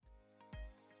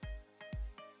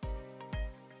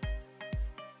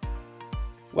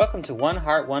Welcome to One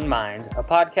Heart, One Mind, a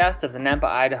podcast of the Nampa,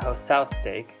 Idaho South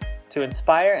Stake to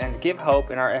inspire and give hope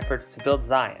in our efforts to build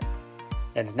Zion.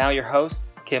 And now your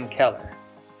host, Kim Keller.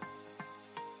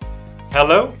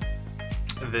 Hello,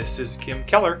 this is Kim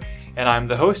Keller, and I'm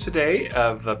the host today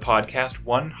of the podcast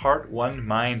One Heart, One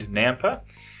Mind Nampa.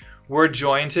 We're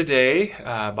joined today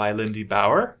by Lindy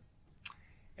Bauer,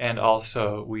 and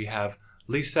also we have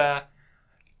Lisa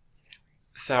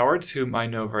Sowards, whom I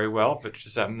know very well, but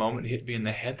just that moment hit me in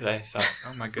the head that I thought,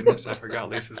 oh my goodness, I forgot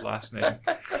Lisa's last name.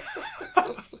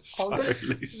 Sorry,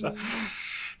 Lisa.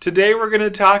 Today we're going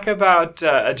to talk about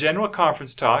a general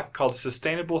conference talk called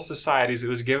Sustainable Societies. It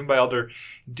was given by Elder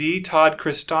D. Todd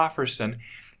Christofferson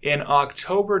in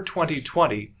October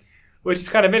 2020, which is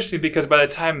kind of interesting because by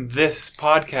the time this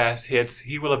podcast hits,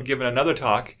 he will have given another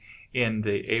talk in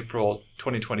the April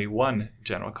 2021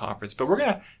 General Conference. But we're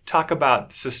going to talk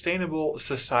about sustainable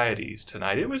societies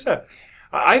tonight.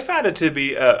 I found it to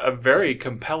be a very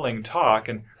compelling talk,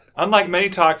 and unlike many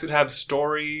talks that have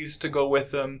stories to go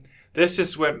with them, this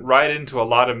just went right into a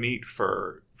lot of meat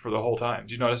for the whole time.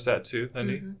 Did you notice that too,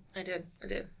 Lindy? Mm-hmm. I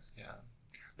did. Yeah.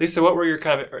 Lisa, what were your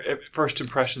kind of first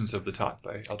impressions of the talk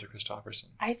by Elder Christofferson?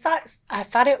 I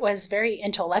thought it was very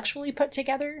intellectually put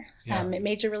together. Yeah. It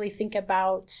made you really think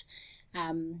about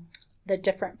the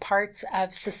different parts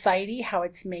of society, how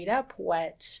it's made up,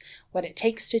 what it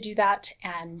takes to do that,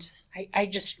 and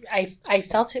I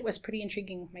felt it was pretty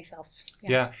intriguing myself.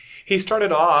 Yeah. He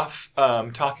started off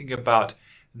talking about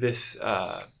this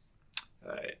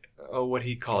what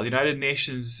he called United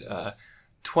Nations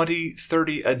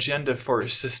 2030 Agenda for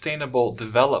Sustainable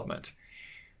Development.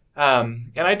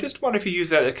 And I just wonder if you use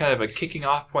that as kind of a kicking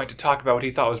off point to talk about what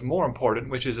he thought was more important,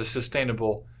 which is a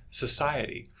sustainable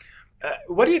society.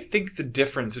 What do you think the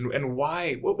difference and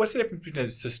why? What's the difference between a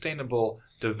sustainable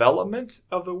development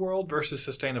of the world versus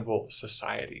sustainable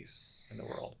societies in the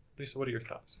world? Lisa, what are your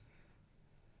thoughts?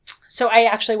 So I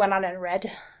actually went on and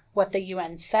read what the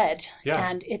UN said,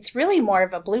 and it's really more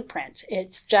of a blueprint.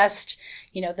 It's just,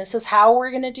 this is how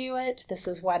we're going to do it. This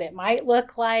is what it might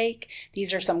look like.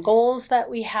 These are some goals that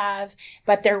we have,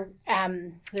 but there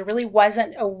really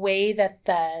wasn't a way that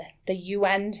the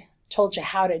UN told you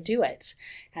how to do it.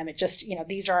 It just,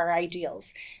 these are our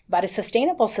ideals. But a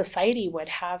sustainable society would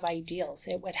have ideals.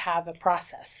 It would have a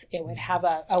process. It would have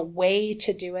a way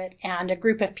to do it and a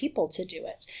group of people to do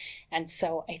it. And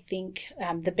so I think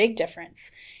the big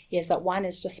difference is that one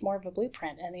is just more of a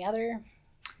blueprint and the other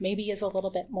maybe is a little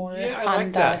bit more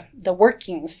on the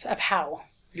workings of how.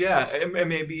 Yeah, and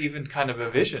maybe even kind of a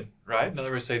vision, right? In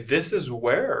other words, say, this is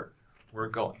where we're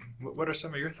going. What are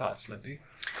some of your thoughts, Lindy?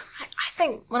 I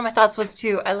think one of my thoughts was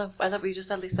too, I love what you just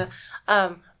said, Lisa.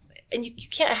 And you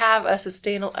can't have that's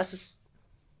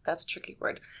a tricky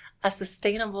word, a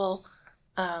sustainable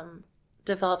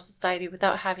developed society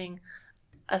without having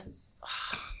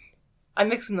I'm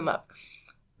mixing them up.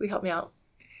 Will you help me out?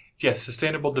 Yes,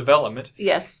 sustainable development.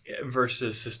 Yes.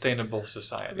 Versus sustainable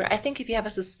society. Right. I think if you have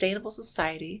a sustainable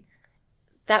society,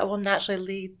 that will naturally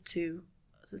lead to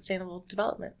sustainable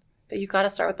development. But you got to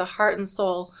start with the heart and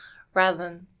soul rather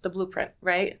than the blueprint,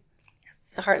 right?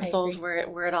 Yes. The heart and soul is where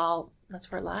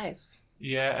it lies.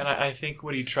 Yeah, and I think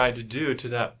what he tried to do to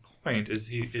that point is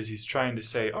he's trying to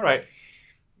say, all right,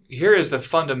 here is the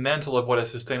fundamental of what a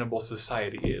sustainable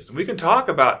society is. And we can talk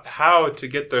about how to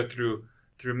get there through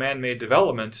man-made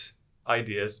development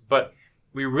ideas, but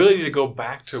we really need to go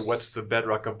back to what's the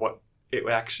bedrock of what it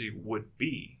actually would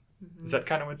be. Mm-hmm. Is that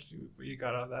kind of what you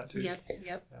got out of that too? Yep.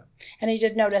 Yeah. And I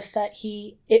did notice that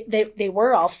they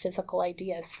were all physical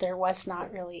ideas. There was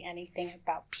not really anything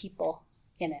about people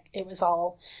in it. It was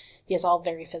all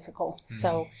very physical. Mm-hmm.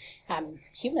 So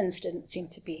humans didn't seem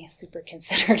to be super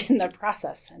considered in the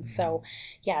process. And so,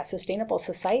 sustainable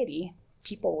society,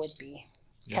 people would be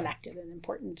connected and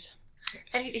important.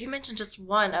 And he mentioned just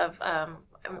one of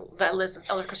that list that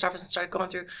Elder Christofferson started going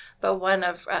through, but one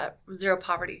of zero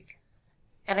poverty.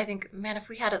 And I think, man, if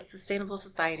we had a sustainable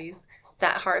societies,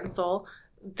 that heart and soul,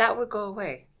 that would go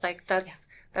away. Like that's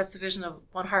the vision of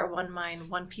one heart, one mind,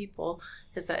 one people,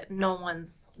 is that no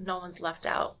one's left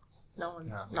out. No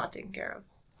one's not taken care of.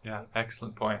 Yeah,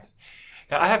 excellent points.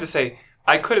 Now, I have to say,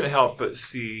 I couldn't help but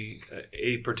see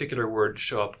a particular word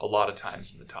show up a lot of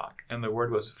times in the talk, and the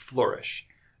word was flourish.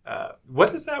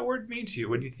 What does that word mean to you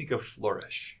when you think of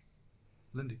flourish?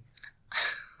 Lindy?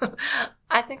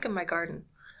 I think of my garden.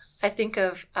 I think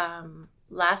of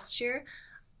last year,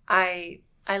 I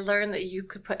learned that you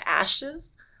could put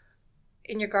ashes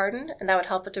in your garden, and that would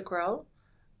help it to grow.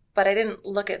 But I didn't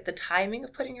look at the timing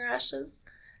of putting your ashes.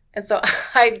 And so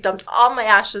I dumped all my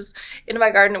ashes into my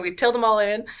garden, and we tilled them all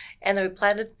in, and then we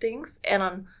planted things. And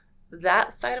on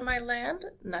that side of my land,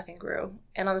 nothing grew.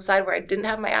 And on the side where I didn't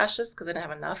have my ashes, because I didn't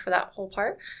have enough for that whole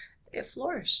part, it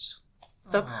flourished.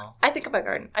 So I think of my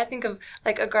garden. I think of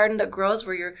like a garden that grows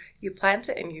where you plant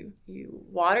it and you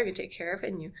water, you take care of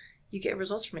it, and you get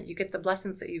results from it. You get the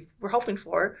blessings that you were hoping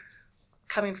for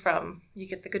coming from, you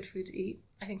get the good food to eat.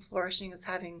 I think flourishing is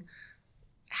having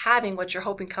what you're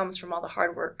hoping comes from all the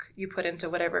hard work you put into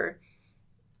whatever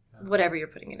you're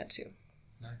putting in it too.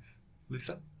 Nice.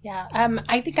 Lisa? Yeah,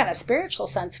 I think on a spiritual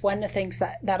sense, one of the things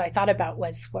that I thought about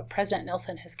was what President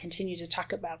Nelson has continued to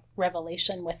talk about,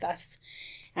 revelation with us,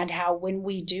 and how when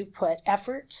we do put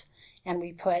effort and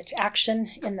we put action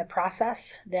in the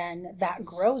process, then that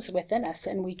grows within us,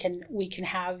 and we can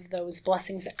have those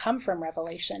blessings that come from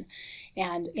revelation.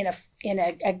 And in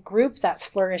a group that's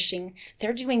flourishing,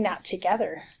 they're doing that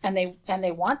together, and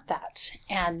they want that.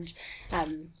 And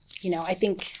I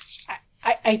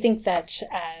think that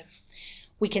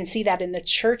we can see that in the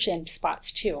church in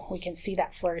spots too. We can see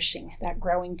that flourishing, that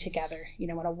growing together.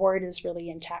 When a ward is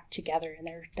really intact together and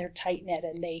they're tight knit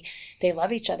and they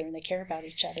love each other and they care about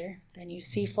each other, then you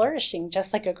see flourishing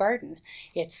just like a garden.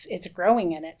 It's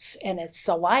growing and it's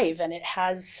alive and it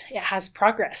has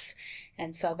progress.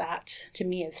 And so that to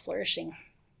me is flourishing.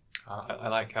 I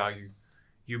like how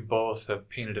you both have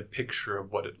painted a picture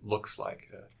of what it looks like.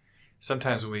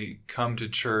 Sometimes when we come to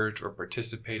church or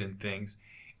participate in things,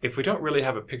 if we don't really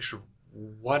have a picture of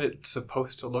what it's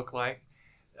supposed to look like,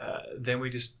 then we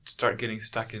just start getting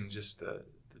stuck in just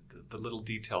the little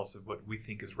details of what we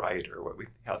think is right or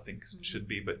how things should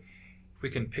be. But if we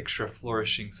can picture a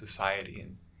flourishing society,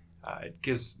 and it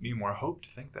gives me more hope to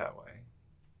think that way.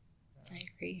 I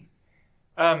agree.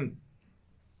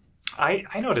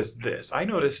 I noticed this. I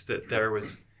noticed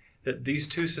that these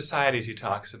two societies he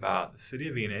talks about, the city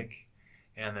of Enoch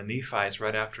and the Nephites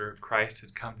right after Christ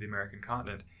had come to the American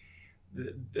continent,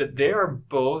 they are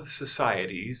both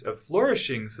societies of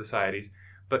flourishing societies,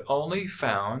 but only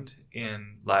found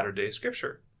in latter-day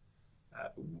Scripture.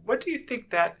 What do you think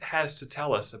that has to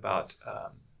tell us about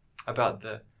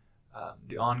the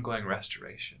ongoing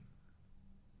restoration?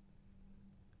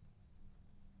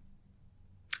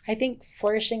 I think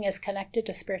flourishing is connected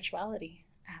to spirituality.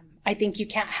 I think you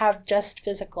can't have just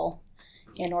physical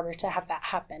in order to have that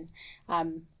happen.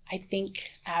 I think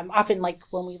often, like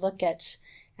when we look at,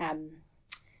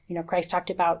 Christ talked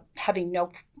about having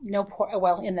no poor.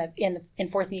 Well, in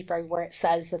 4th Nephi, where it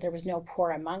says that there was no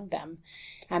poor among them,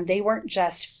 they weren't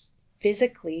just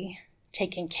physically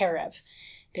taken care of;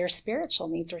 their spiritual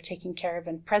needs were taken care of.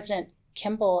 And President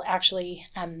Kimball actually,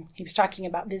 he was talking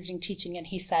about visiting teaching, and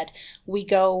he said, "We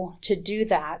go to do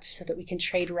that so that we can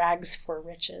trade rags for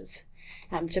riches."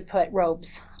 To put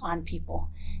robes on people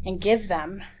and give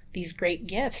them these great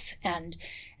gifts. And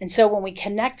so when we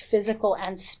connect physical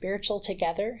and spiritual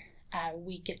together,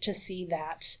 we get to see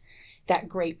that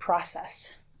great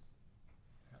process.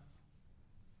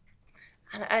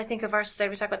 And I think of our society,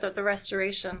 we talk about the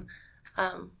restoration.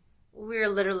 We're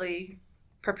literally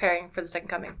preparing for the second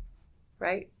coming,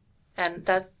 right? And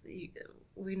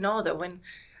we know that when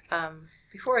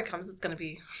before it comes, it's going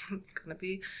to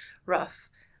be rough.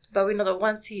 But we know that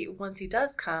once he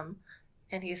does come,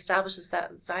 and he establishes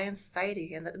that Zion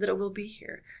society, and that it will be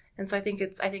here. And so I think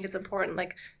it's important,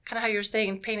 like kind of how you're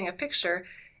saying, painting a picture.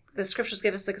 The scriptures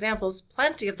give us examples,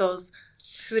 plenty of those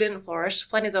who didn't flourish,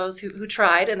 plenty of those who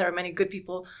tried, and there are many good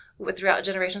people throughout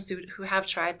generations who have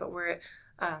tried, but where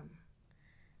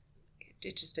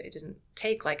it didn't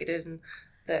take like it did in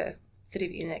the city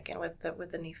of Enoch and with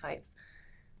the Nephites.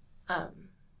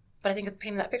 But I think it's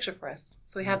painting that picture for us.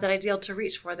 So we have that ideal to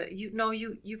reach for, that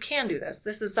you can do this.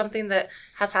 This is something that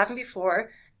has happened before,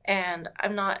 and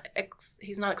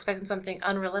he's not expecting something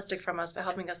unrealistic from us, but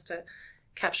helping us to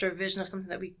capture a vision of something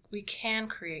that we can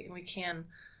create and we can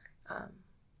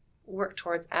work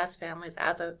towards as families,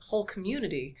 as a whole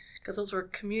community, because those were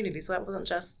communities. So that wasn't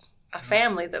just a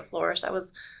family that flourished. That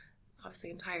was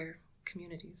obviously entire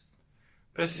communities.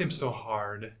 But it seems so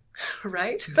hard.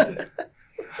 Right?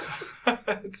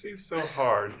 It seems so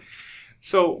hard.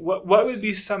 So what would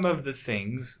be some of the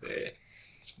things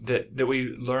that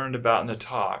we learned about in the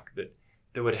talk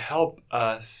that would help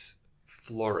us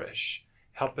flourish,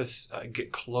 help us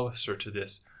get closer to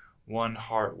this one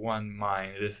heart, one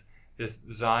mind, this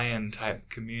Zion type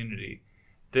community,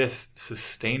 this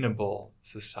sustainable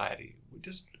society?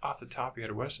 Just off the top of your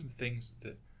head, what are some things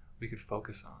that we could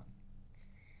focus on?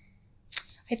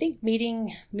 I think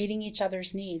meeting each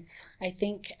other's needs. I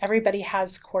think everybody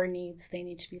has core needs. They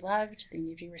need to be loved. They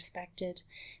need to be respected.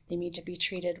 They need to be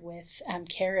treated with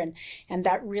care. And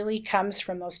that really comes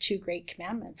from those two great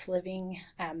commandments, loving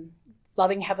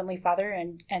Heavenly Father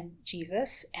and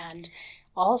Jesus, and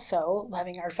also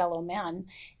loving our fellow man.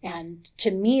 And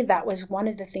to me, that was one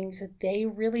of the things that they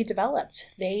really developed.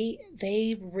 They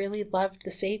really loved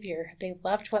the Savior. They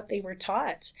loved what they were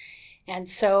taught. And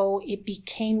so it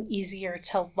became easier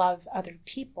to love other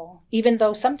people, even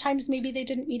though sometimes maybe they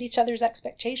didn't meet each other's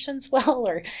expectations well,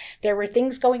 or there were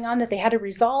things going on that they had to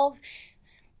resolve.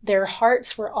 Their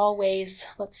hearts were always,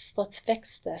 let's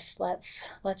fix this.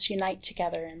 Let's unite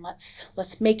together, and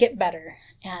let's make it better.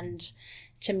 And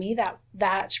to me,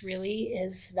 that really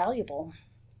is valuable.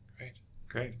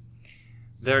 Great.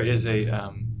 There is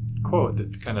a quote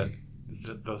that kind of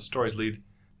those stories lead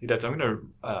up to. I'm going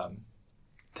to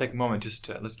take a moment just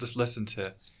to let's just listen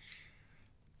to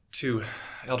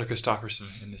Elder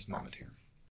Christofferson in this moment here.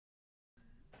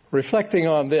 Reflecting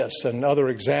on this and other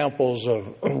examples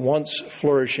of once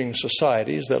flourishing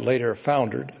societies that later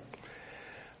foundered,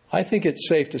 I think it's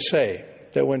safe to say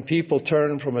that when people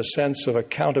turn from a sense of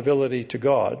accountability to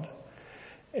God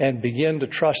and begin to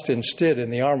trust instead in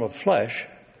the arm of flesh,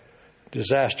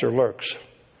 disaster lurks.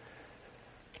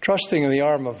 Trusting in the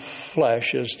arm of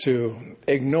flesh is to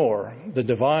ignore the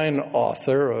divine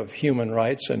author of human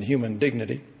rights and human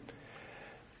dignity,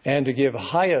 and to give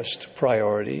highest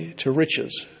priority to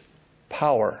riches,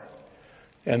 power,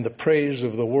 and the praise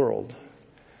of the world,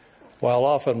 while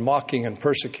often mocking and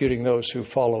persecuting those who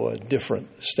follow a different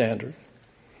standard.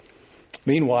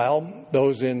 Meanwhile,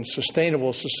 those in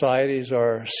sustainable societies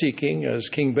are seeking, as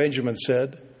King Benjamin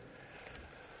said,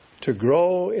 to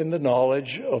grow in the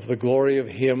knowledge of the glory of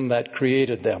Him that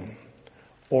created them,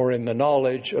 or in the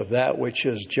knowledge of that which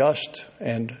is just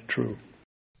and true.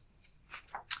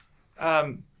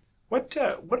 What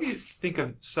do you think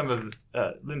of some of,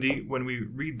 Lindy, when we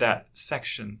read that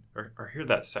section or hear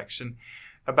that section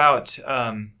about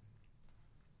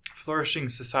flourishing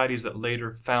societies that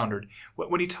later foundered?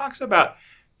 When he talks about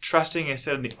trusting,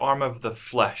 instead in the arm of the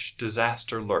flesh,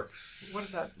 disaster lurks. What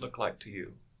does that look like to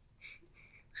you?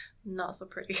 Not so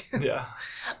pretty. Yeah.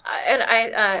 And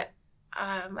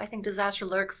I think disaster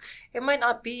lurks. It might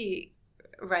not be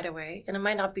right away, and it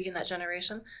might not be in that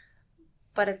generation,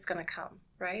 but it's going to come,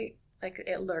 right? Like,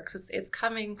 it lurks. It's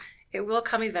coming. It will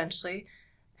come eventually.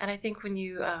 And I think when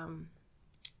you,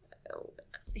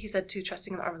 he said too,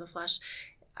 trusting in the arm of the flesh,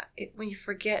 when you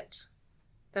forget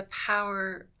the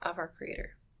power of our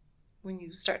Creator, when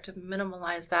you start to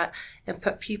minimalize that and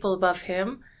put people above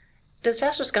Him,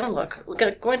 disaster is going to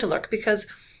lurk because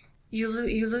you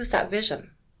lose that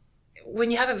vision.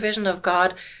 When you have a vision of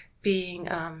God being,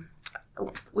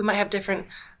 we might have different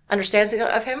understandings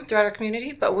of Him throughout our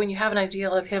community, but when you have an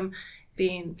ideal of Him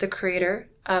being the creator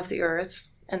of the earth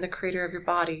and the creator of your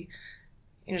body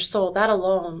and your soul, that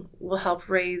alone will help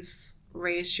raise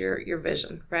your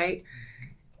vision, right?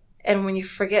 And when you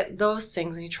forget those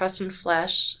things and you trust in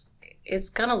flesh, it's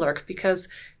going to lurk because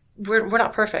we're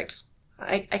not perfect.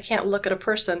 I can't look at a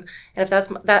person, and if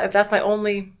that's my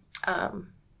only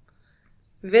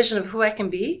vision of who I can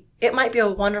be, it might be a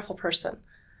wonderful person.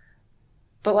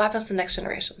 But what happens to the next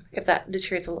generation if that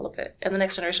deteriorates a little bit, and the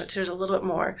next generation deteriorates a little bit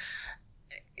more?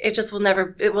 It will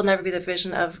never be the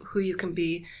vision of who you can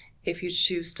be if you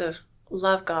choose to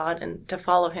love God and to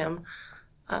follow Him.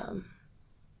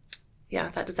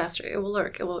 That disaster, it will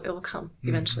lurk. It will come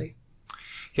eventually.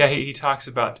 Yeah, he talks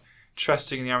about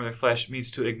trusting in the arm of the flesh means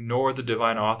to ignore the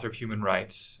divine author of human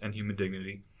rights and human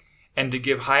dignity, and to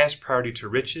give highest priority to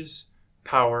riches,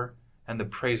 power, and the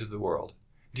praise of the world.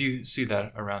 Do you see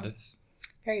that around us?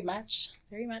 Very much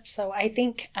so. I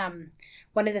think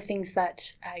one of the things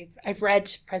that I've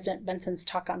read President Benson's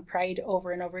talk on pride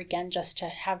over and over again just to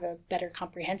have a better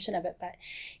comprehension of it, but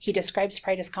he describes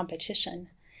pride as competition.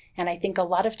 And I think a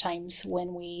lot of times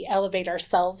when we elevate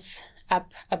ourselves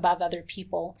up above other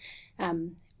people,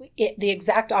 the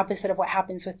exact opposite of what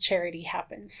happens with charity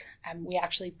happens. We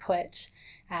actually put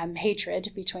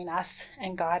hatred between us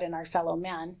and God and our fellow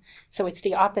man. So it's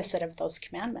the opposite of those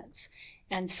commandments.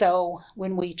 And so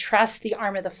when we trust the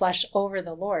arm of the flesh over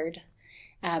the Lord,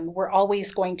 we're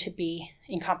always going to be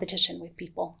in competition with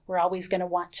people. We're always going to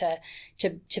want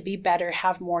to be better,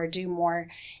 have more, do more,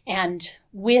 and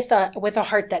with a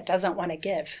heart that doesn't want to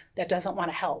give, that doesn't want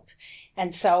to help.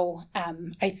 And so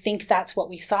I think that's what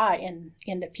we saw in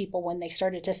the people when they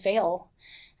started to fail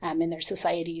in their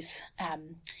societies.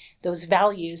 Those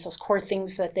values, those core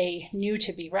things that they knew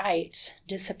to be right,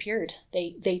 disappeared.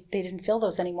 They didn't feel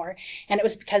those anymore. And it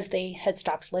was because they had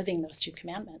stopped living those two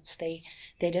commandments. They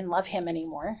didn't love Him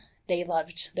anymore. They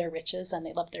loved their riches and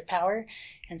they loved their power.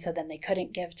 And so then they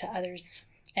couldn't give to others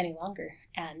any longer.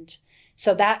 And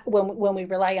so that when we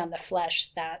rely on the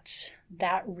flesh,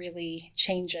 that really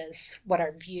changes what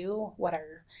our view, what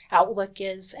our outlook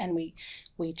is, and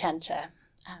we tend to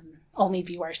only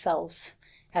view ourselves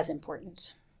as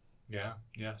important. Yeah,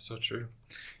 so true.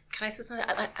 Can I say something?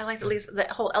 I like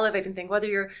that whole elevating thing. Whether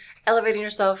you're elevating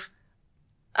yourself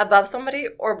above somebody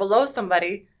or below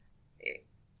somebody,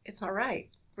 it's not right,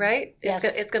 right? Yes.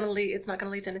 It's not going to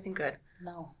lead to anything good.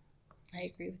 No,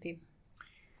 I agree with you.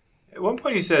 At one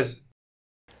point he says,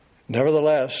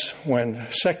 nevertheless, when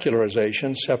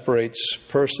secularization separates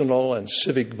personal and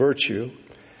civic virtue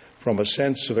from a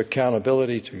sense of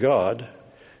accountability to God,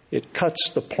 it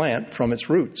cuts the plant from its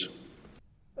roots.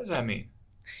 What does that mean?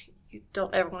 You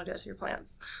don't ever want to do that to your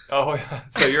plants. Oh, yeah.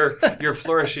 So your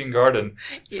flourishing garden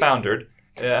foundered.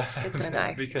 Yeah. It's going to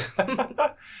die. Because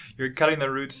you're cutting the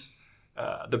roots,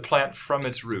 the plant from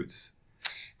its roots.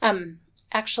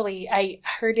 Actually, I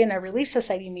heard in a Relief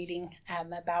Society meeting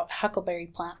about huckleberry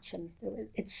plants, and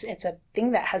it's a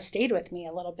thing that has stayed with me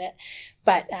a little bit.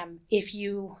 But if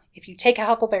you take a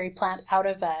huckleberry plant out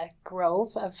of a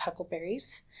grove of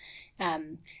huckleberries,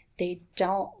 they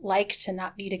don't like to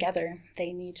not be together.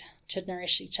 They need to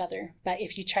nourish each other. But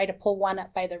if you try to pull one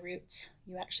up by the roots,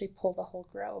 you actually pull the whole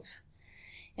grove.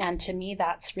 And to me,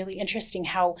 that's really interesting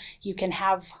how you can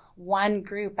have one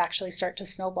group actually start to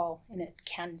snowball, and it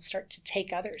can start to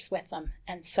take others with them.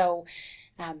 And so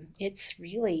it's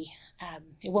really,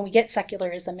 when we get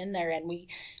secularism in there and we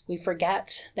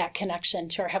forget that connection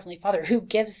to our Heavenly Father who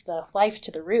gives the life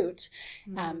to the root,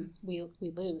 we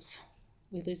lose.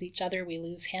 We lose each other, we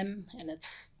lose Him, and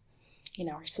it's,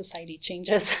 our society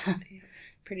changes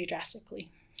pretty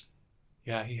drastically.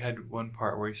 Yeah, he had one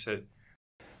part where he said,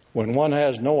 when one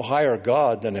has no higher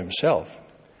God than himself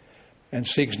and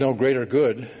seeks no greater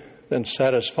good than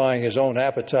satisfying his own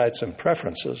appetites and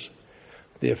preferences,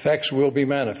 the effects will be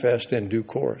manifest in due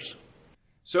course.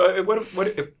 So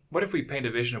what if we paint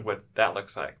a vision of what that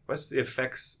looks like? What's the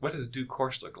effects? What does due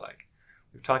course look like?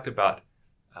 We've talked about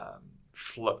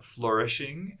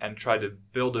flourishing and tried to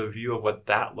build a view of what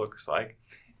that looks like.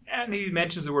 And he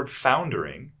mentions the word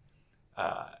foundering.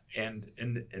 And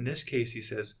in this case, he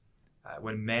says,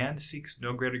 when man seeks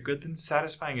no greater good than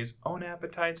satisfying his own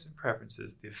appetites and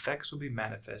preferences, the effects will be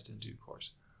manifest in due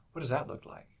course. What does that look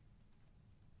like?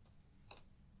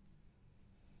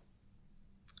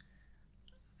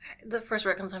 The first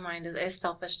word that comes to my mind is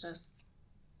selfishness,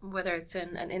 whether it's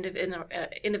in an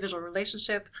individual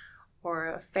relationship or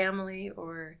a family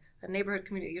or a neighborhood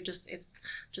community. It's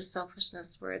just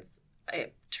selfishness where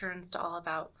it turns to all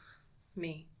about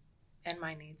me and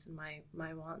my needs and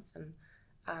my wants, and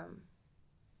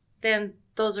then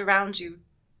those around you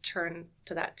turn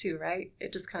to that too, right?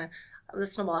 It just kind of, the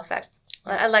snowball effect.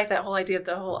 I like that whole idea of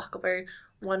the whole huckleberry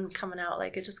one coming out,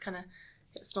 like it just kind of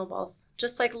snowballs,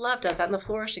 just like love does that, and the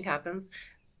flourishing happens.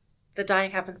 The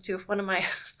dying happens too. If one of my,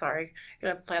 sorry,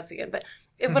 gonna have plants again, but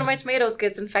if one of my tomatoes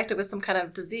gets infected with some kind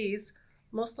of disease,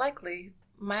 most likely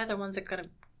my other ones that's gonna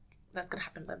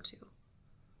happen to them too.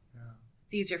 Yeah.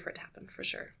 It's easier for it to happen, for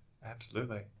sure.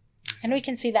 Absolutely. And we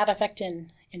can see that effect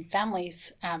in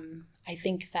families. I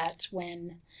think that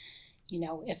when,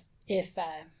 if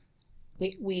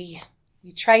we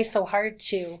try so hard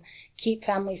to keep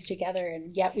families together,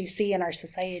 and yet we see in our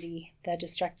society the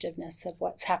destructiveness of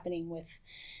what's happening with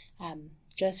the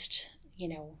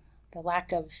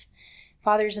lack of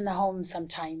fathers in the home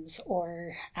sometimes,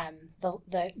 or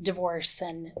the divorce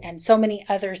and so many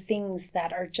other things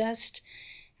that are just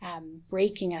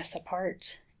breaking us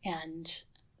apart. And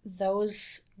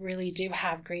those really do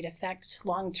have great effect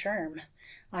long term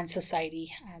on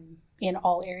society in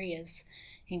all areas,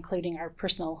 including our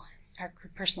personal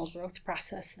growth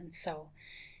process. And so,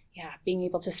 being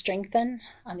able to strengthen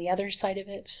on the other side of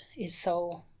it is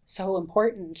so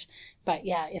important. But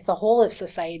if the whole of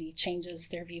society changes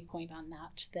their viewpoint on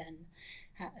that, then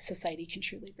society can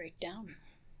truly break down.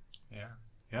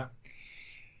 Yeah.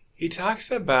 He talks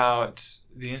about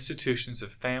the institutions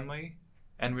of family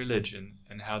and religion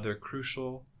and how they're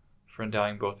crucial for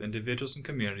endowing both individuals and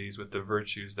communities with the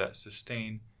virtues that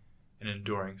sustain an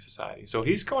enduring society. So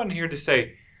he's going here to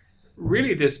say,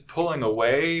 really, this pulling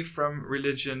away from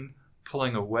religion,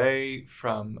 pulling away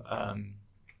from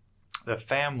the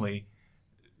family,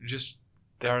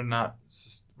 we're not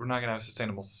going to have a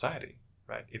sustainable society,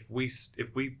 right? If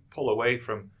we pull away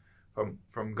from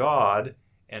God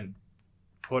and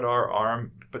put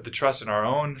the trust in our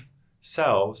own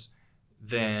selves,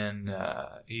 then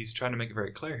he's trying to make it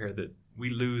very clear here that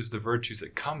we lose the virtues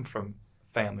that come from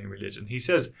family and religion. He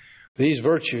says, these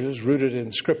virtues, rooted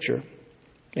in Scripture,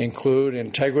 include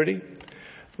integrity,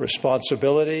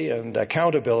 responsibility and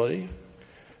accountability,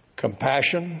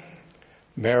 compassion,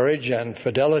 marriage and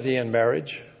fidelity in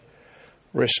marriage,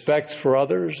 respect for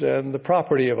others and the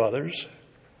property of others,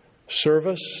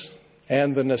 service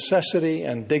and the necessity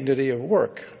and dignity of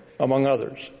work, among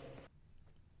others.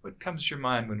 What comes to your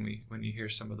mind when you hear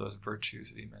some of those virtues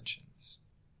that he mentions?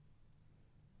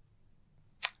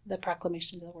 The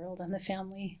proclamation to the world and the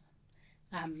family.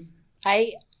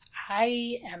 I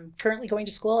am currently going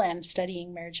to school and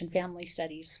studying marriage and family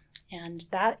studies, and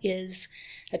that is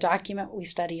a document we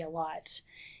study a lot.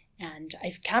 And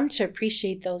I've come to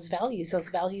appreciate those values. Those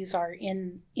values are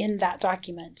in that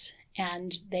document,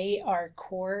 and they are a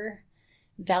core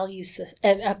value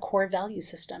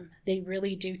system. They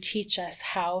really do teach us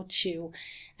how to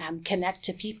connect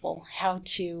to people, how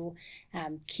to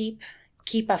keep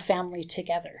a family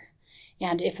together.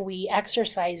 And if we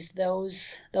exercise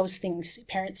those things,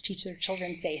 parents teach their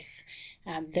children faith.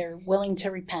 They're willing to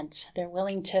repent. They're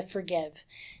willing to forgive.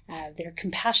 They're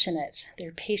compassionate.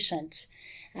 They're patient.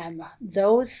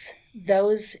 Those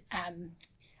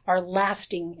are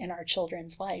lasting in our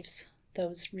children's lives.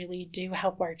 Those really do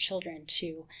help our children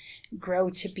to grow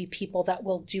to be people that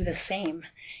will do the same,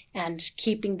 and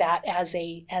keeping that as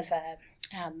a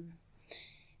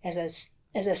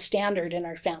standard in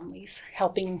our families,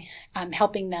 helping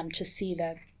them to see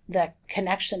the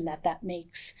connection that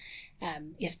makes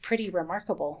is pretty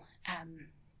remarkable.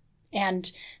 And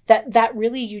that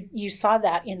really you saw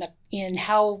that in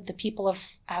how the people of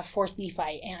 4th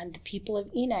Nephi and the people of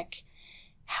Enoch,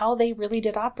 how they really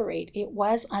did operate. It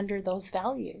was under those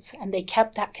values, and they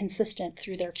kept that consistent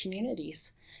through their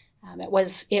communities.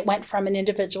 It went from an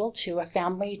individual to a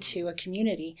family to a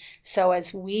community. So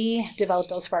as we develop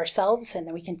those for ourselves, and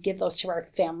then we can give those to our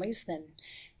families, then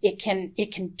it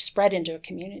can spread into a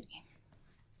community.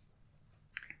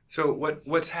 So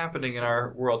what's happening in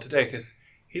our world today? Because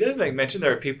he doesn't mention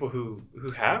there are people who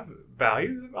have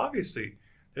values. Obviously,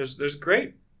 there's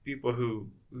great people who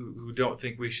don't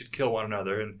think we should kill one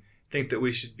another and think that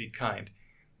we should be kind.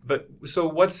 But so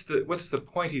what's the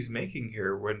point he's making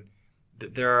here when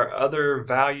there are other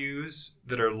values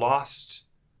that are lost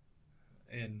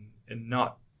in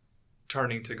not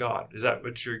turning to God? Is that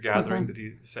what you're gathering that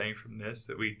he's saying from this?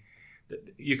 That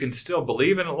you can still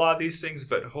believe in a lot of these things,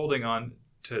 but holding on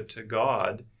to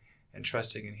God and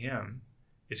trusting in Him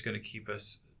is going to keep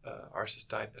us our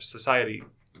society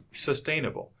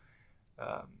sustainable.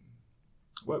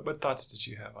 What thoughts did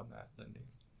you have on that, Lindy?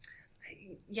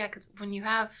 Yeah, because when you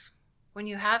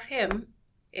have Him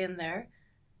in there,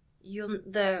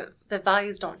 the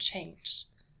values don't change.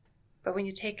 But when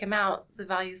you take Him out, the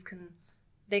values can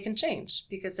change,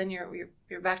 because then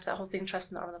you're back to that whole thing,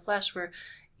 trusting the arm of the flesh, where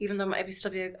even though it might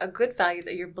still be a good value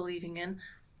that you're believing in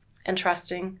and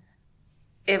trusting,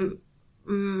 it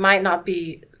might not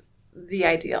be the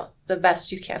ideal, the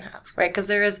best you can have, right? Because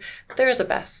there is a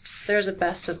best. There's a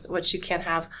best of what you can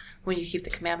have when you keep the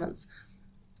commandments,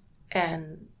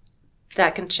 and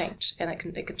that can change, and it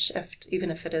can shift.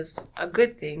 Even if it is a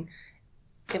good thing,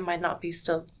 it might not be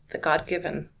still the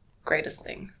God-given greatest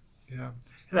thing. Yeah,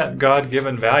 and that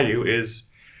God-given value is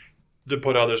to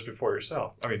put others before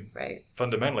yourself. I mean, right.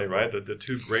 Fundamentally, right? The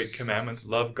two great commandments: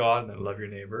 love God and then love your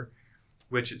neighbor.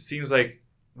 Which it seems like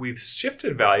we've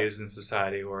shifted values in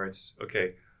society, where it's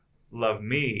okay, love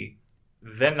me,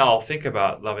 then I'll think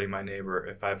about loving my neighbor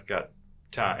if I've got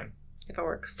time. If it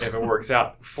works. If it works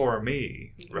out for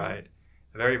me, Mm-hmm. right?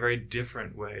 A very, very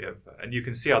different way of, and you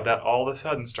can see how that all of a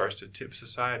sudden starts to tip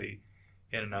society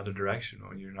in another direction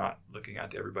when you're not looking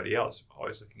out to everybody else,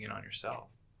 always looking in on yourself.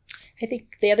 I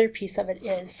think the other piece of it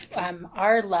is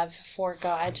our love for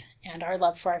God and our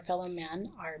love for our fellow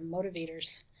man are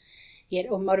motivators. It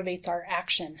motivates our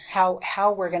action,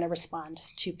 how we're going to respond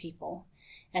to people.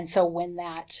 And so when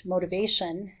that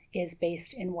motivation is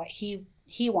based in what he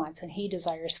wants and he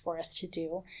desires for us to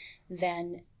do,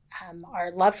 then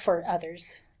our love for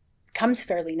others comes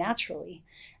fairly naturally.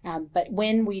 But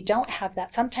when we don't have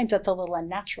that, sometimes that's a little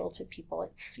unnatural to people.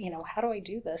 It's, how do I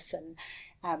do this? And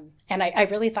I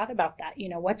really thought about that.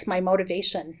 What's my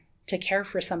motivation to care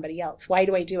for somebody else? Why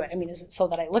do I do it? I mean, is it so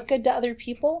that I look good to other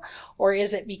people? Or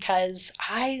is it because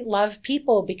I love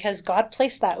people, because God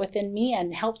placed that within me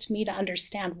and helped me to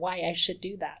understand why I should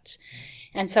do that?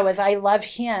 And so as I love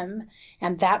Him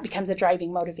and that becomes a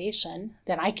driving motivation,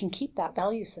 then I can keep that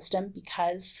value system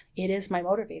because it is my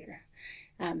motivator.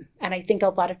 And I think a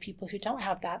lot of people who don't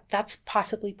have that, that's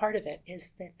possibly part of it,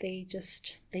 is that they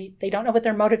don't know what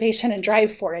their motivation and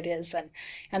drive for it is.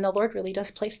 And the Lord really does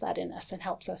place that in us and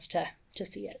helps us to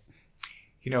see it.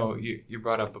 You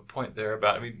brought up a point there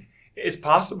about, it's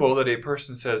possible that a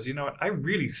person says, what, I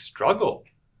really struggle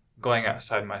going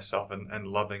outside myself and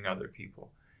loving other people.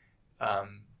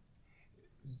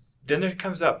 Then there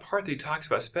comes that part that he talks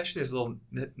about, especially this little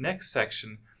next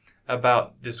section,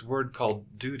 about this word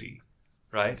called duty.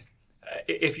 Right?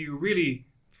 if you really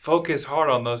focus hard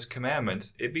on those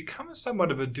commandments, it becomes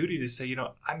somewhat of a duty to say,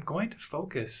 I'm going to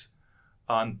focus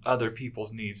on other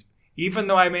people's needs. Even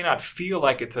though I may not feel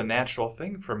like it's a natural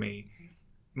thing for me,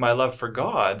 my love for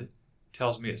God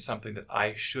tells me it's something that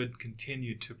I should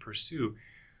continue to pursue.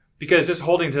 Because just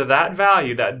holding to that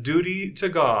value, that duty to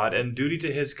God and duty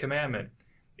to His commandment,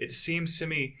 it seems to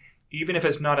me, even if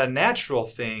it's not a natural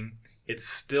thing, it's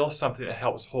still something that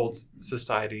helps hold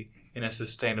society in a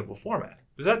sustainable format.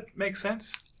 Does that make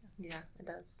sense? Yeah, it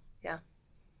does. Yeah.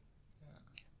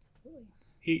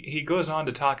 He goes on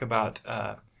to talk about,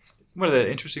 one of the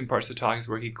interesting parts of the talk is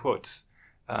where he quotes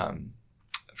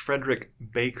Frederick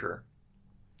Baker,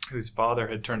 whose father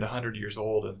had turned 100 years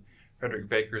old. And Frederick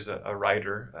Baker is a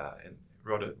writer and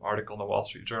wrote an article in the Wall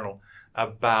Street Journal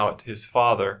about his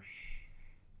father.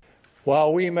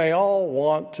 While we may all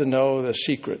want to know the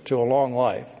secret to a long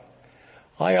life,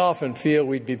 I often feel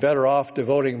we'd be better off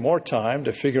devoting more time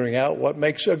to figuring out what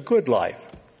makes a good life,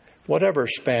 whatever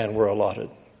span we're allotted.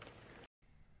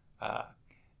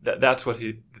 That's what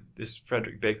this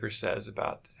Frederick Baker says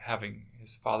about having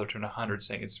his father turn 100,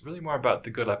 saying it's really more about the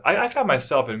good life. I found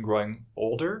myself in growing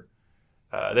older.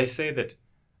 They say that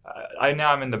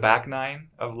I'm in the back nine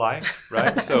of life,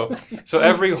 right? So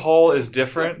every hole is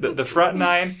different. The front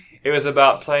nine, it was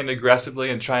about playing aggressively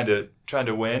and trying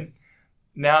to win.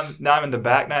 Now I'm in the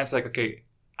back nine. It's like, okay,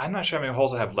 I'm not sure how many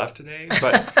holes I have left today,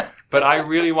 but I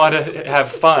really want to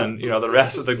have fun. The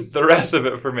rest of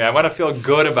it for me. I want to feel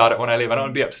good about it when I leave. I don't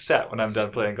want to be upset when I'm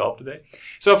done playing golf today.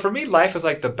 So for me, life is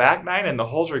like the back nine, and the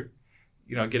holes are,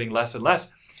 getting less and less.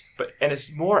 And it's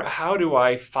more, how do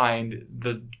I find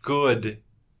the good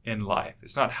in life?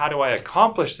 It's not how do I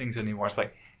accomplish things anymore. It's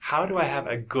like, how do I have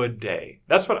a good day?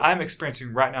 That's what I'm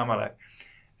experiencing right now in my life.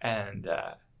 And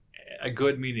a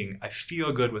good meaning, I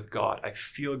feel good with God. I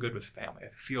feel good with family. I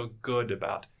feel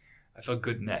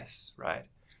goodness, right?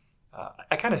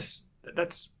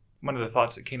 That's one of the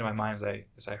thoughts that came to my mind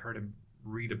as I heard him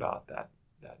read about that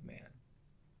man.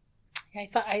 Yeah,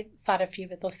 I thought a few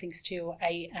of those things too.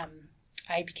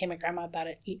 I became a grandma about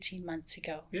 18 months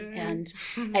ago. Yay. And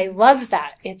I love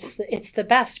that. It's the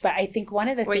best. But I think one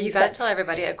of the things you got to tell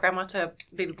everybody, a grandma to a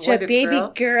baby boy, to a baby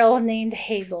girl named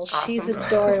Hazel. Awesome. She's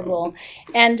adorable.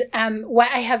 And what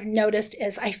I have noticed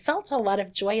is I felt a lot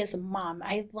of joy as a mom.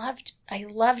 I loved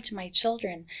my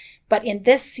children, but in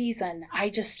this season,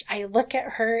 I look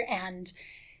at her and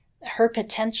her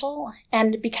potential,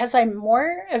 and because I'm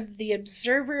more of the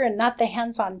observer and not the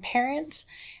hands-on parent,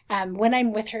 when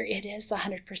I'm with her, it is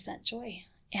 100% joy.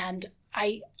 And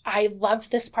I love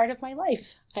this part of my life.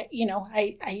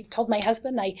 I told my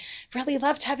husband I really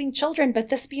loved having children, but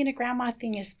this being a grandma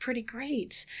thing is pretty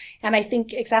great. And I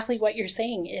think exactly what you're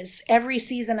saying is every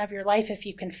season of your life, if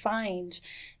you can find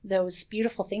those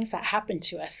beautiful things that happen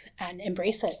to us and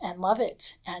embrace it and love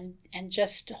it and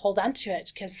just hold on to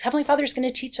it, because Heavenly Father is going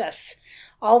to teach us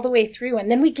all the way through, and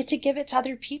then we get to give it to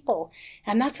other people.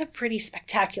 And that's a pretty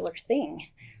spectacular thing.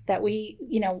 That we,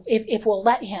 if we'll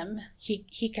let him,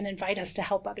 he can invite us to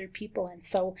help other people. And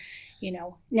so,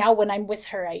 now when I'm with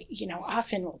her, I,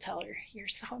 often will tell her, you're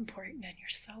so important and you're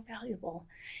so valuable.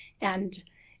 And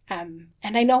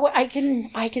I know I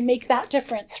can make that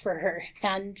difference for her.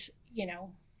 And,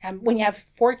 when you have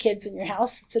 4 kids in your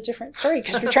house, it's a different story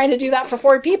because you're trying to do that for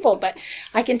 4 people, but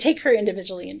I can take her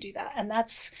individually and do that. And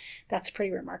that's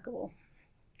pretty remarkable.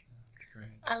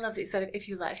 I love that you said if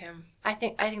you let him. I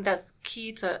think that's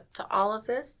key to all of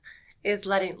this is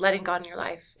letting God in your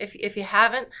life. If you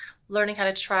haven't, learning how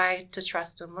to try to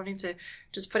trust him, learning to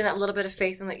just putting that little bit of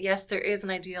faith in that, yes, there is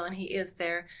an ideal and he is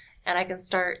there. And I can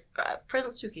start,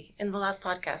 President Stuckey in the last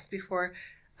podcast before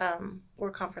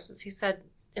World Conferences, he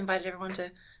invited everyone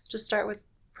to just start with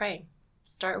praying.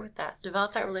 Start with that.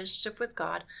 Develop that relationship with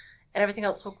God, and everything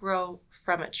else will grow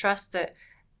from it. Trust that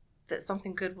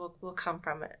something good will come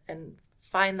from it, and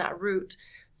find that root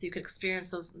so you can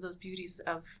experience those beauties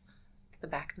of the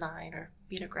back nine or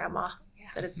being a grandma. Yeah.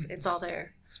 That it's all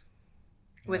there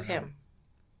with him.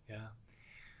 Yeah.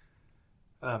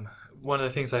 One of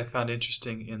the things I found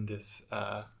interesting in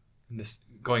this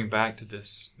going back to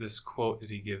this quote that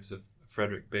he gives of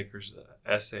Frederick Baker's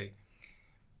essay,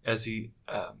 as he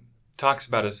talks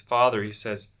about his father, he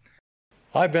says,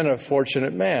 I've been a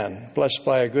fortunate man, blessed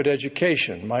by a good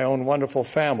education, my own wonderful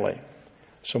family,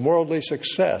 some worldly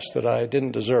success that I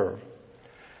didn't deserve.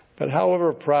 But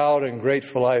however proud and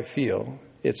grateful I feel,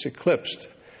 it's eclipsed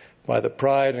by the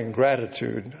pride and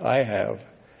gratitude I have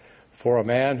for a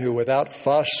man who, without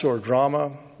fuss or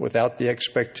drama, without the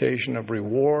expectation of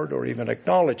reward or even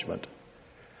acknowledgement,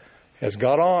 has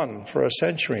got on for a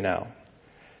century now,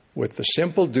 with the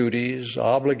simple duties,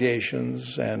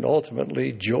 obligations, and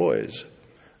ultimately joys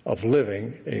of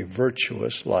living a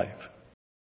virtuous life.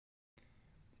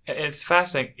 And it's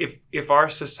fascinating. If our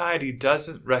society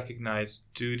doesn't recognize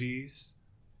duties,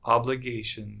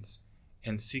 obligations,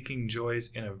 and seeking joys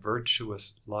in a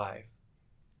virtuous life,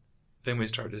 then we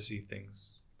start to see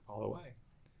things fall away.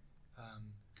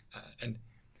 And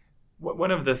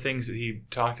one of the things that he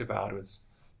talked about was,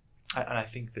 and I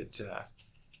think that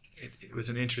it was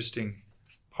an interesting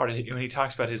part of it, when he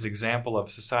talks about his example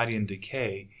of society in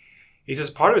decay. He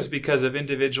says part of it is because of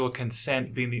individual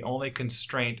consent being the only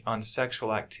constraint on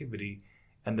sexual activity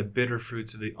and the bitter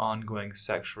fruits of the ongoing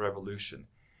sexual revolution.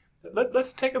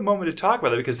 Let's take a moment to talk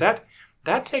about it, because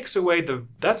that takes away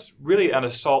that's really an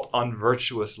assault on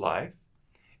virtuous life.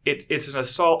 It's an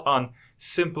assault on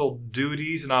simple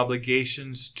duties and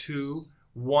obligations to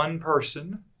one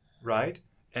person, right?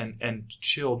 And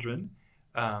children.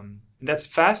 That's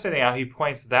fascinating how he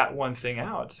points that one thing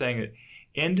out, saying that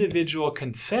individual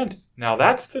consent, now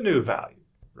that's the new value,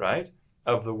 right,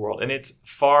 of the world. And it's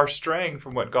far straying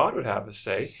from what God would have us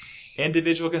say.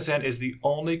 Individual consent is the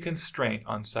only constraint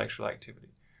on sexual activity.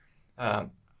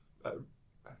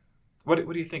 What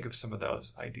do you think of some of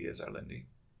those ideas, Arlindy?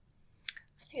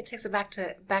 I think it takes it back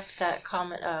to that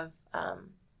comment of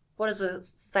what does a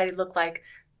society look like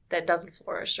that doesn't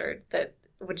flourish, or that,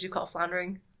 what did you call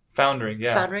floundering? Foundering,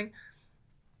 yeah. Foundering.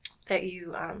 That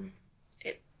you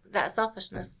that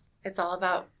selfishness. It's all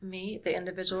about me, the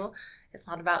individual. It's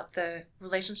not about the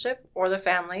relationship or the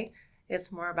family. It's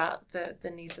more about the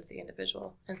needs of the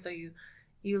individual. And so you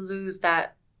lose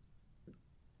that.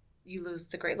 You lose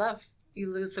the great love.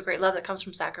 You lose the great love that comes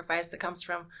from sacrifice, that comes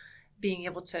from being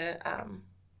able to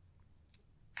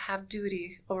have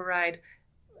duty override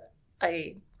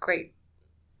a great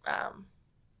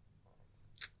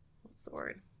what's the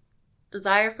word?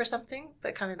 Desire for something,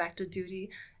 but coming back to duty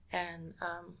and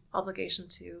obligation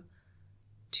to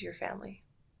your family.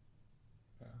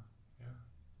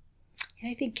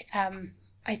 And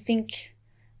I think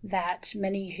that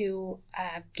many who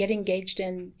get engaged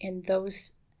in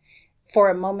those for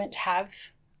a moment have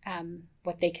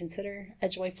what they consider a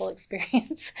joyful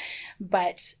experience,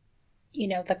 but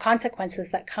the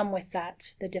consequences that come with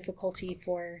that, the difficulty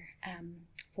for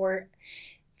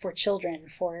children,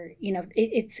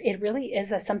 it really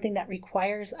is something that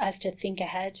requires us to think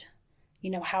ahead.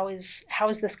 How is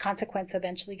this consequence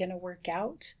eventually going to work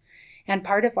out? And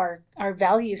part of our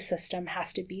value system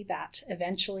has to be that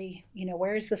eventually,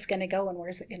 where is this going to go and where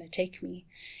is it going to take me?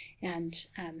 And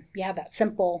that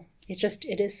simple,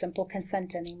 it is simple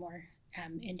consent anymore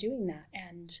in doing that.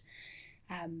 And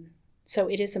so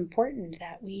it is important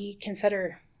that we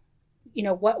consider,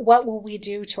 what will we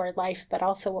do to our life, but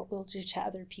also what we'll do to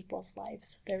other people's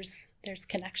lives. There's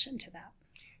connection to that.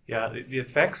 Yeah, the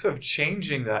effects of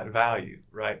changing that value,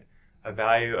 right? A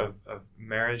value of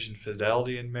marriage and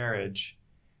fidelity in marriage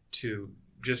to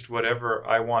just whatever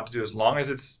I want to do, as long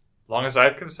as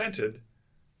I've consented,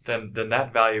 then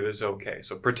that value is okay.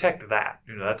 So protect that.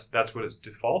 That's what it's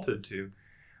defaulted to.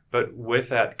 But with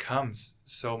that comes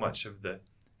so much of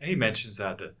and he mentions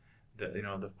that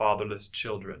the fatherless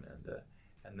children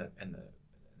and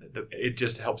it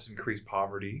just helps increase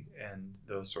poverty and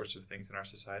those sorts of things in our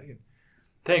society. And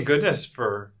thank goodness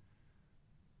for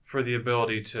the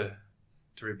ability to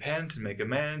repent and make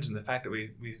amends, and the fact that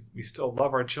we still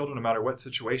love our children no matter what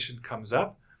situation comes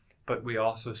up. But we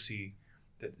also see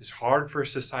that it's hard for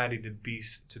society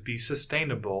to be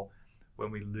sustainable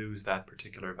when we lose that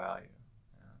particular value.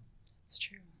 That's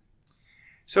true.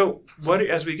 So,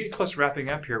 as we get close to wrapping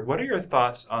up here, what are your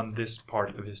thoughts on this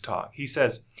part of his talk? He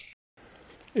says,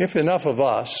 if enough of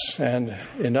us and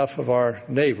enough of our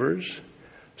neighbors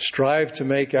strive to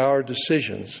make our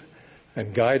decisions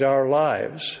and guide our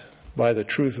lives by the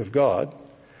truth of God,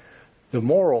 the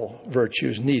moral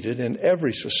virtues needed in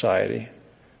every society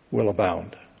will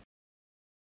abound.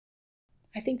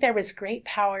 I think there was great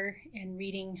power in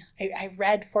reading. I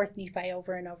read 4th Nephi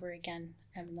over and over again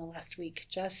in the last week,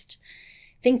 just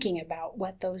thinking about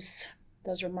what those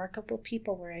remarkable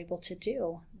people were able to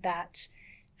do, that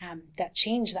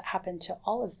change that happened to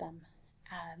all of them.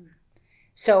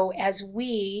 So as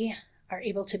we are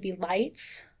able to be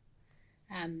lights,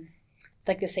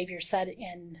 like the Savior said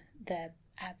in the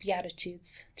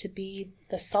Beatitudes, to be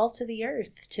the salt of the earth,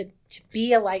 to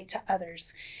be a light to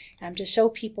others, to show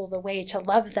people the way, to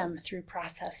love them through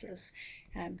processes,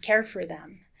 care for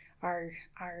them,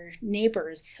 our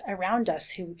neighbors around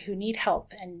us who need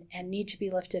help and need to be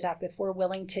lifted up. If we're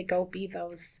willing to go be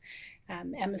those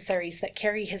emissaries that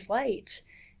carry his light,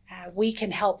 we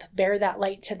can help bear that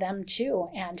light to them too,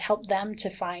 and help them to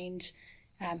find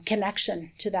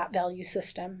connection to that value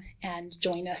system and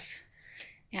join us.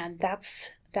 And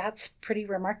that's pretty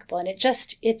remarkable. And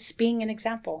it's being an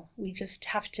example. We just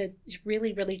have to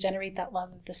really, really generate that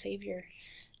love of the Savior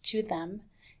to them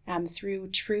through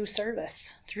true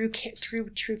service, through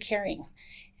true caring.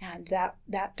 And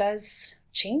that does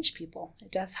change people.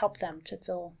 It does help them to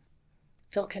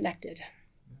feel connected.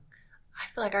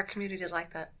 I feel like our community is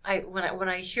like that. When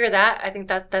I hear that, I think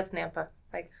that's Nampa.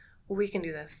 Like, we can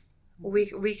do this.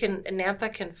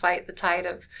 Nampa can fight the tide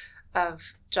of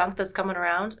junk that's coming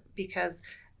around, because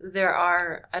there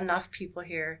are enough people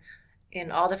here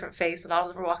in all different faiths and all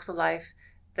different walks of life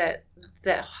that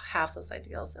have those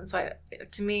ideals. And so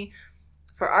to me,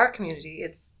 for our community,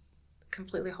 it's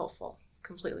completely hopeful.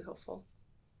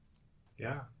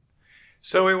 Yeah.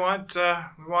 So we want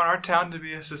our town to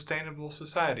be a sustainable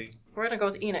society. We're going to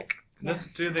go with Enoch.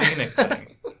 Let's do the Enoch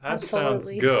thing. That sounds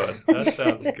Absolutely. good. That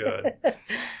sounds good.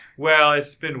 Well,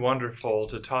 it's been wonderful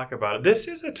to talk about it. This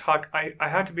is a talk, I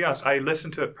have to be honest, I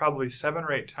listened to it probably 7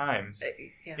 or 8 times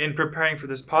in preparing for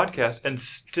this podcast, and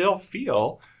still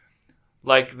feel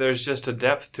like there's just a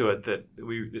depth to it that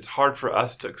it's hard for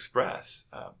us to express.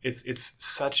 It's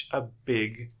such a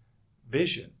big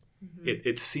vision. Mm-hmm.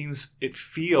 It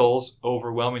feels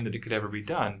overwhelming that it could ever be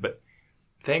done, but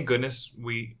thank goodness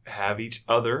we have each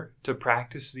other to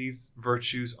practice these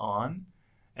virtues on.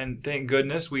 And thank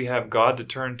goodness we have God to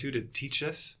turn to teach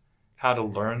us how to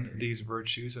learn these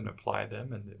virtues and apply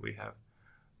them, and that we have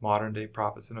modern day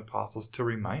prophets and apostles to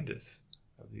remind us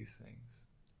of these things.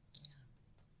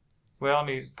 Well,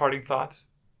 any parting thoughts?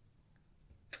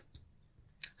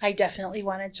 I definitely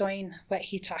want to join what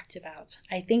he talked about.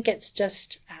 I think it's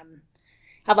just,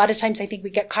 a lot of times I think we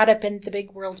get caught up in the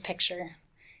big world picture.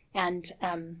 And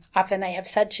often I have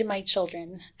said to my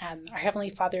children, our Heavenly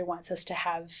Father wants us to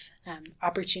have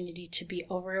opportunity to be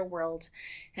over a world.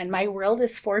 And my world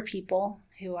is for people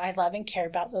who I love and care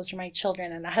about. Those are my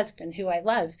children and a husband who I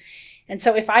love. And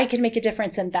so if I can make a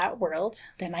difference in that world,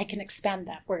 then I can expand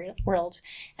that world.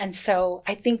 And so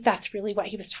I think that's really what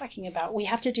he was talking about. We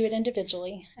have to do it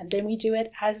individually, and then we do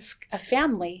it as a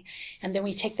family, and then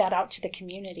we take that out to the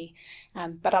community.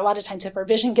 But a lot of times if our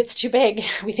vision gets too big,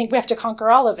 we think we have to conquer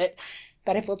all of it.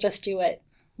 But if we'll just do it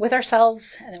with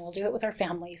ourselves, and then we'll do it with our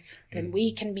families, then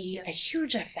we can be a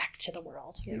huge effect to the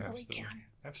world. We really can.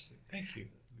 Absolutely. Thank you,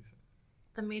 Lisa.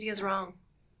 The media's wrong.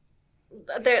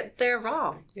 They're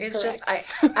wrong. It's Correct. just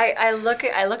I look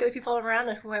at the people around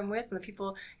and who I'm with, and the people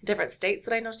in different states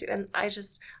that I know too, and I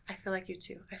feel like you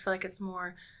too. I feel like it's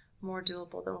more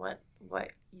doable than what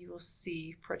you will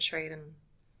see portrayed in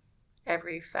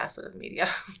every facet of media.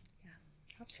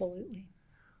 Yeah, absolutely.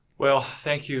 Well,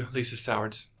 thank you, Lisa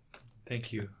Sowards.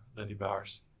 Thank you, Lindy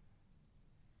Bowers.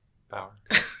 Bauer.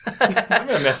 I'm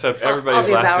going to mess up everybody's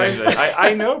last name.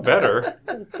 I know better.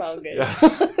 It's all good. Yeah.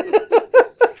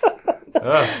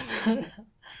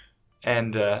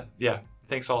 And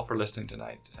thanks all for listening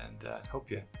tonight, and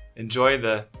hope you enjoy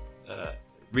the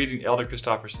reading Elder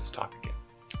Christofferson's talk again.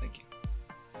 Thank you.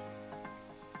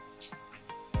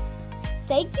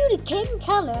 Thank you to Kim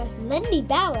Keller, Lindy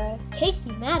Bauer,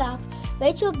 Casey Maddox,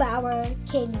 Rachel Bauer,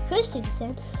 Kaylee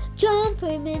Christensen, John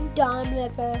Freeman, Don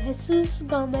Ricker, Jesus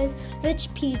Gomez,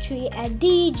 Rich Petrie, and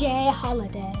DJ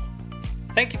Holiday.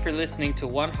 Thank you for listening to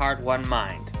One Heart, One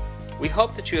Mind. We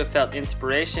hope that you have felt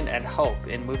inspiration and hope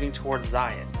in moving towards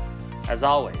Zion. As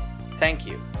always, thank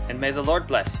you, and may the Lord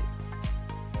bless you.